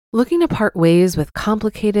Looking to part ways with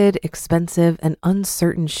complicated, expensive, and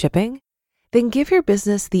uncertain shipping? Then give your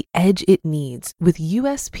business the edge it needs with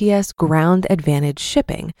USPS Ground Advantage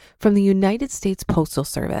shipping from the United States Postal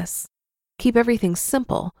Service. Keep everything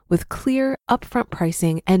simple with clear, upfront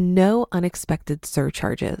pricing and no unexpected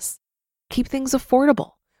surcharges. Keep things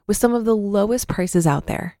affordable with some of the lowest prices out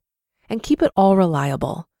there. And keep it all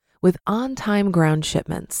reliable with on-time ground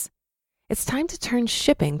shipments. It's time to turn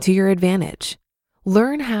shipping to your advantage.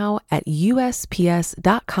 Learn how at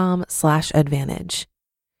USPS.com/advantage.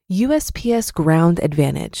 USPS Ground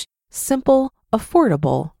Advantage. Simple,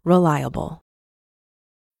 affordable, reliable.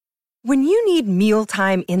 When you need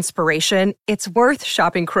mealtime inspiration, it's worth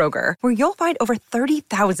shopping Kroger, where you'll find over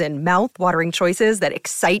 30,000 mouth-watering choices that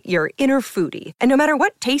excite your inner foodie. And no matter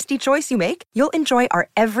what tasty choice you make, you'll enjoy our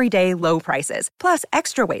everyday low prices, plus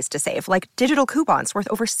extra ways to save, like digital coupons worth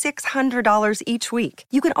over $600 each week.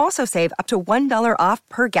 You can also save up to $1 off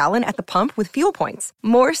per gallon at the pump with fuel points.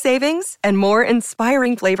 More savings and more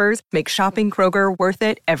inspiring flavors make shopping Kroger worth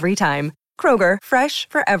it every time. Kroger, fresh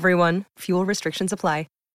for everyone. Fuel restrictions apply.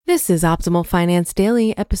 This is Optimal Finance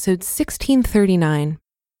Daily, episode 1639.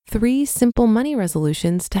 3 Simple Money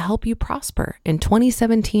Resolutions to Help You Prosper in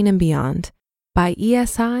 2017 and Beyond by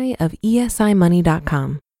ESI of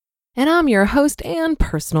esimoney.com. And I'm your host and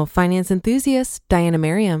personal finance enthusiast, Diana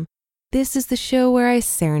Merriam. This is the show where I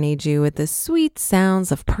serenade you with the sweet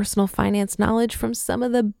sounds of personal finance knowledge from some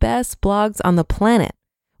of the best blogs on the planet,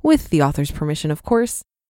 with the author's permission, of course.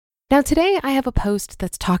 Now, today I have a post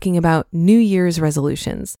that's talking about New Year's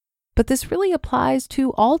resolutions, but this really applies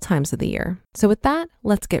to all times of the year. So with that,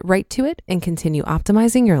 let's get right to it and continue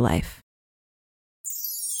optimizing your life.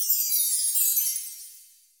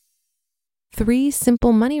 3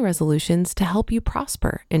 Simple Money Resolutions to Help You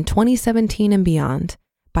Prosper in 2017 and Beyond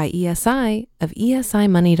by ESI of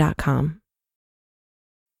esimoney.com.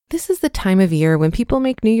 This is the time of year when people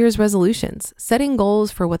make New Year's resolutions, setting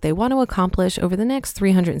goals for what they want to accomplish over the next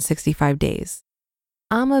 365 days.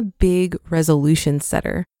 I'm a big resolution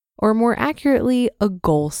setter, or more accurately, a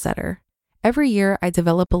goal setter. Every year, I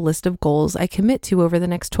develop a list of goals I commit to over the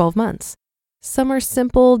next 12 months. Some are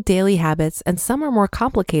simple daily habits, and some are more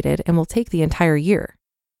complicated and will take the entire year.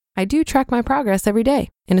 I do track my progress every day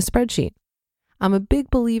in a spreadsheet. I'm a big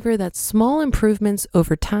believer that small improvements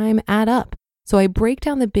over time add up. So I break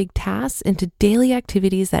down the big tasks into daily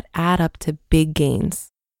activities that add up to big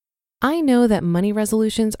gains. I know that money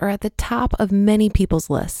resolutions are at the top of many people's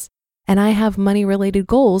lists, and I have money-related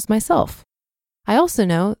goals myself. I also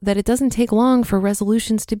know that it doesn't take long for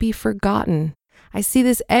resolutions to be forgotten. I see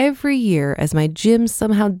this every year as my gym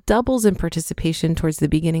somehow doubles in participation towards the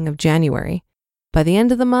beginning of January. By the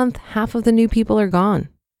end of the month, half of the new people are gone.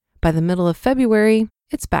 By the middle of February,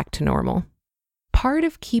 it's back to normal. Part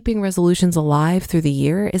of keeping resolutions alive through the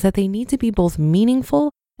year is that they need to be both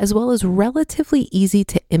meaningful as well as relatively easy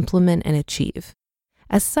to implement and achieve.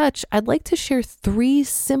 As such, I'd like to share 3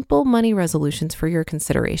 simple money resolutions for your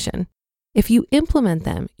consideration. If you implement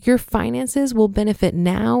them, your finances will benefit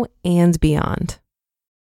now and beyond.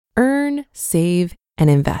 Earn, save, and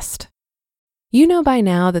invest. You know by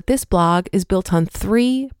now that this blog is built on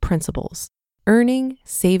 3 principles: earning,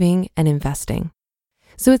 saving, and investing.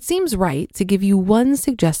 So it seems right to give you 1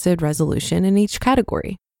 suggested resolution in each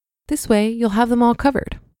category. This way, you'll have them all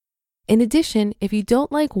covered. In addition, if you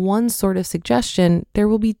don't like one sort of suggestion, there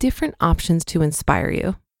will be different options to inspire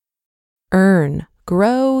you. Earn,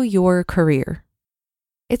 grow your career.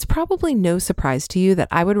 It's probably no surprise to you that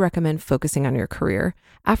I would recommend focusing on your career.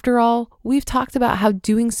 After all, we've talked about how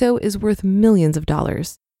doing so is worth millions of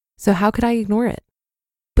dollars. So how could I ignore it?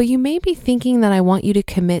 But you may be thinking that I want you to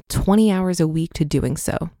commit 20 hours a week to doing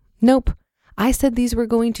so. Nope. I said these were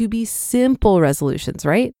going to be simple resolutions,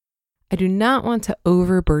 right? I do not want to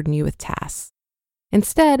overburden you with tasks.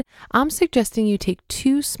 Instead, I'm suggesting you take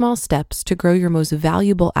 2 small steps to grow your most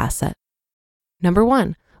valuable asset. Number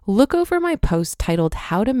 1, look over my post titled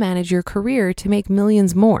How to Manage Your Career to Make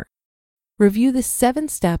Millions More. Review the 7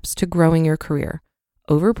 steps to growing your career.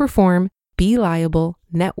 Overperform, be liable,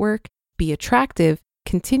 network, be attractive,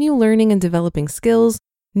 continue learning and developing skills,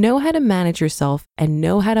 know how to manage yourself, and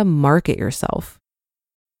know how to market yourself.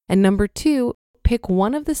 And number 2, pick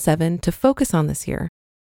one of the 7 to focus on this year.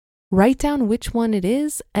 Write down which one it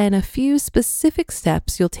is and a few specific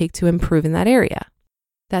steps you'll take to improve in that area.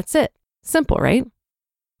 That's it. Simple, right?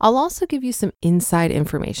 I'll also give you some inside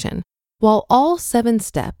information. While all 7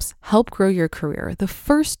 steps help grow your career, the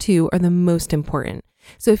first 2 are the most important.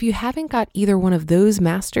 So if you haven't got either one of those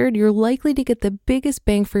mastered, you're likely to get the biggest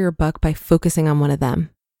bang for your buck by focusing on one of them.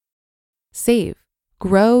 Save.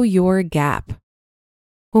 Grow your gap.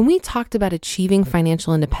 When we talked about achieving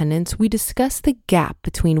financial independence, we discussed the gap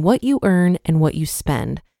between what you earn and what you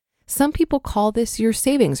spend. Some people call this your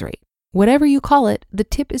savings rate. Whatever you call it, the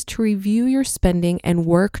tip is to review your spending and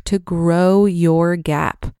work to grow your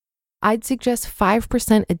gap. I'd suggest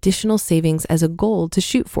 5% additional savings as a goal to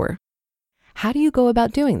shoot for. How do you go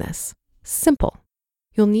about doing this? Simple.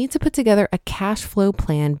 You'll need to put together a cash flow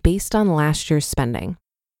plan based on last year's spending.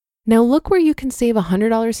 Now look where you can save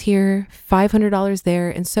 $100 here, $500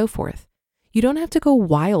 there, and so forth. You don't have to go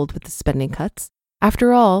wild with the spending cuts.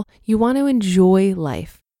 After all, you want to enjoy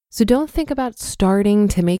life. So don't think about starting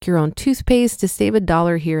to make your own toothpaste to save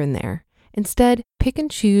 $1 here and there. Instead, pick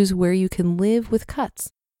and choose where you can live with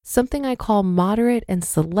cuts, something I call moderate and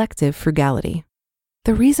selective frugality.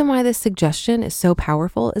 The reason why this suggestion is so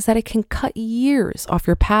powerful is that it can cut years off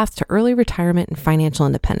your path to early retirement and financial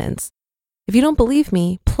independence. If you don't believe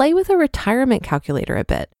me, play with a retirement calculator a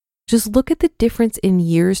bit. Just look at the difference in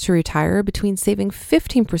years to retire between saving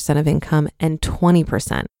 15% of income and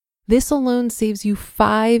 20%. This alone saves you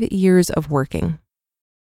 5 years of working.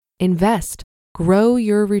 Invest. Grow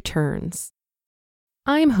your returns.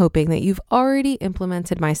 I'm hoping that you've already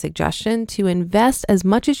implemented my suggestion to invest as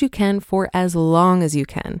much as you can for as long as you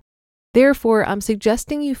can. Therefore, I'm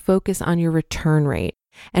suggesting you focus on your return rate.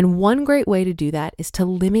 And one great way to do that is to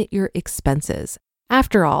limit your expenses.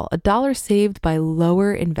 After all, $1 saved by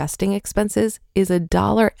lower investing expenses is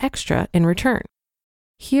 $1 extra in return.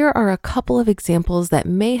 Here are a couple of examples that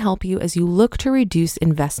may help you as you look to reduce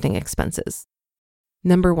investing expenses.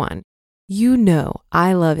 Number 1, you know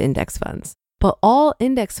I love index funds. But all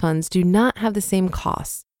index funds do not have the same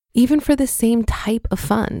costs, even for the same type of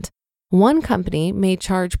fund. One company may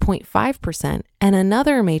charge 0.5% and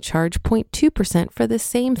another may charge 0.2% for the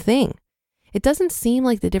same thing. It doesn't seem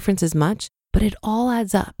like the difference is much, but it all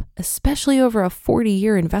adds up, especially over a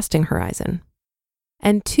 40-year investing horizon.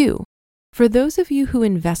 And 2, for those of you who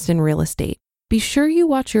invest in real estate, be sure you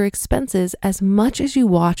watch your expenses as much as you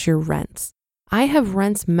watch your rents. I have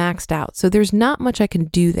rents maxed out, so there's not much I can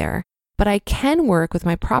do there. But I can work with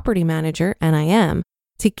my property manager, and I am,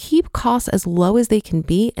 to keep costs as low as they can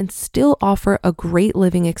be and still offer a great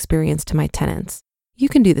living experience to my tenants. You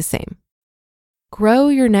can do the same. Grow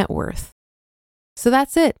your net worth. So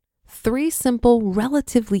that's it. 3 simple,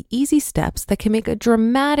 relatively easy steps that can make a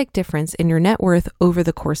dramatic difference in your net worth over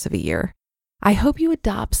the course of a year. I hope you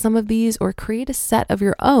adopt some of these or create a set of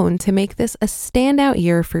your own to make this a standout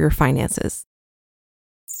year for your finances.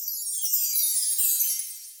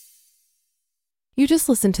 You just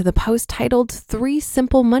listened to the post titled 3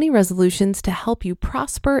 Simple Money Resolutions to Help You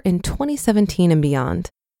Prosper in 2017 and Beyond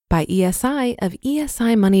by ESI of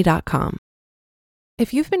esimoney.com.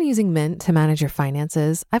 If you've been using Mint to manage your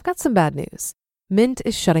finances, I've got some bad news. Mint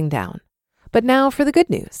is shutting down. But now for the good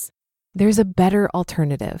news. There's a better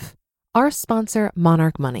alternative. Our sponsor,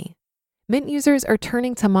 Monarch Money. Mint users are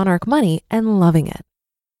turning to Monarch Money and loving it.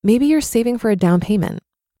 Maybe you're saving for a down payment,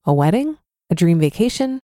 a wedding, a dream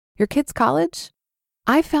vacation, your kids' college.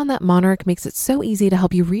 I found that Monarch makes it so easy to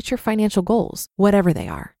help you reach your financial goals, whatever they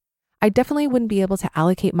are. I definitely wouldn't be able to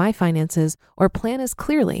allocate my finances or plan as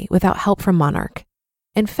clearly without help from Monarch.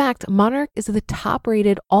 In fact, Monarch is the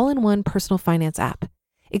top-rated all-in-one personal finance app.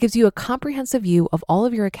 It gives you a comprehensive view of all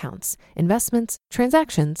of your accounts, investments,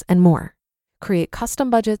 transactions, and more. Create custom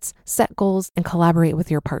budgets, set goals, and collaborate with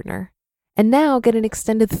your partner. And now get an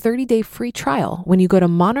extended 30-day free trial when you go to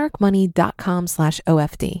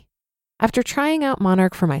monarchmoney.com/OFD. After trying out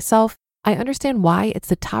Monarch for myself, I understand why it's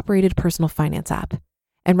the top-rated personal finance app.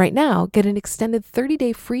 And right now, get an extended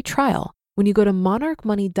 30-day free trial when you go to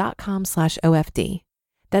monarchmoney.com/OFD.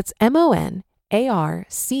 That's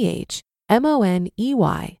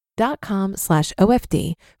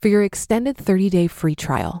monarchmoney.com/OFD for your extended 30-day free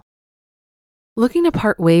trial. Looking to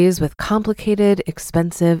part ways with complicated,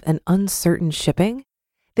 expensive, and uncertain shipping?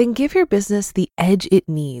 Then give your business the edge it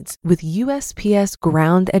needs with USPS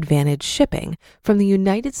Ground Advantage shipping from the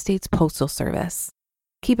United States Postal Service.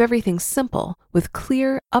 Keep everything simple with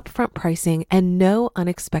clear, upfront pricing and no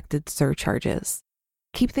unexpected surcharges.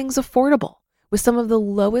 Keep things affordable with some of the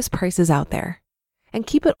lowest prices out there. And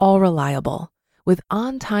keep it all reliable with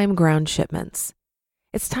on-time ground shipments.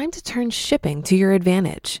 It's time to turn shipping to your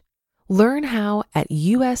advantage. Learn how at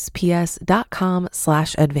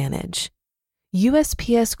USPS.com/advantage.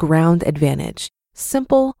 USPS Ground Advantage.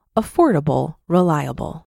 Simple, affordable,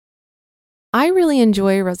 reliable. I really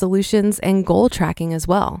enjoy resolutions and goal tracking as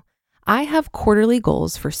well. I have quarterly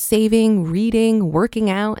goals for saving, reading, working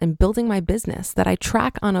out, and building my business that I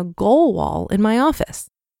track on a goal wall in my office.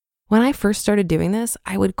 When I first started doing this,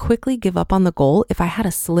 I would quickly give up on the goal if I had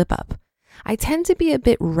a slip up. I tend to be a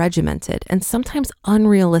bit regimented and sometimes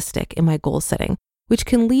unrealistic in my goal setting, which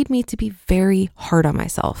can lead me to be very hard on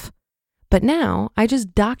myself. But now I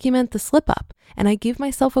just document the slip up and I give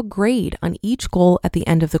myself a grade on each goal at the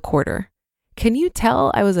end of the quarter. Can you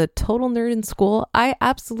tell I was a total nerd in school? I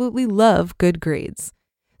absolutely love good grades.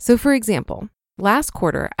 So for example, last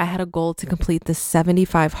quarter I had a goal to complete the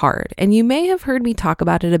 75 hard, and you may have heard me talk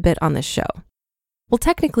about it a bit on this show. Well,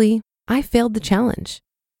 technically, I failed the challenge.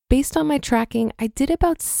 Based on my tracking, I did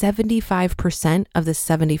about 75% of the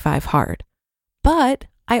 75 hard. But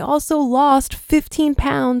I also lost 15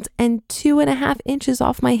 pounds and 2.5 inches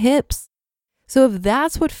off my hips. So if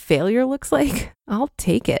that's what failure looks like, I'll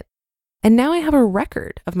take it. And now I have a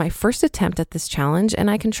record of my first attempt at this challenge, and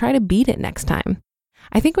I can try to beat it next time.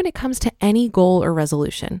 I think when it comes to any goal or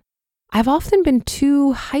resolution, I've often been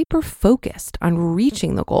too hyper-focused on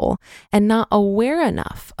reaching the goal and not aware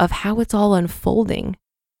enough of how it's all unfolding.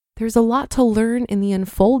 There's a lot to learn in the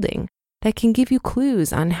unfolding that can give you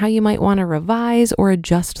clues on how you might want to revise or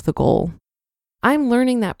adjust the goal. I'm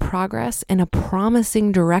learning that progress in a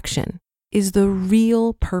promising direction is the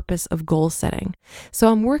real purpose of goal setting.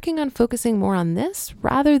 So I'm working on focusing more on this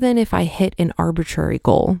rather than if I hit an arbitrary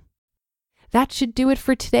goal. That should do it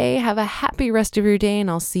for today. Have a happy rest of your day, and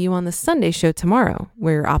I'll see you on the Sunday show tomorrow,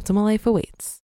 where your optimal life awaits.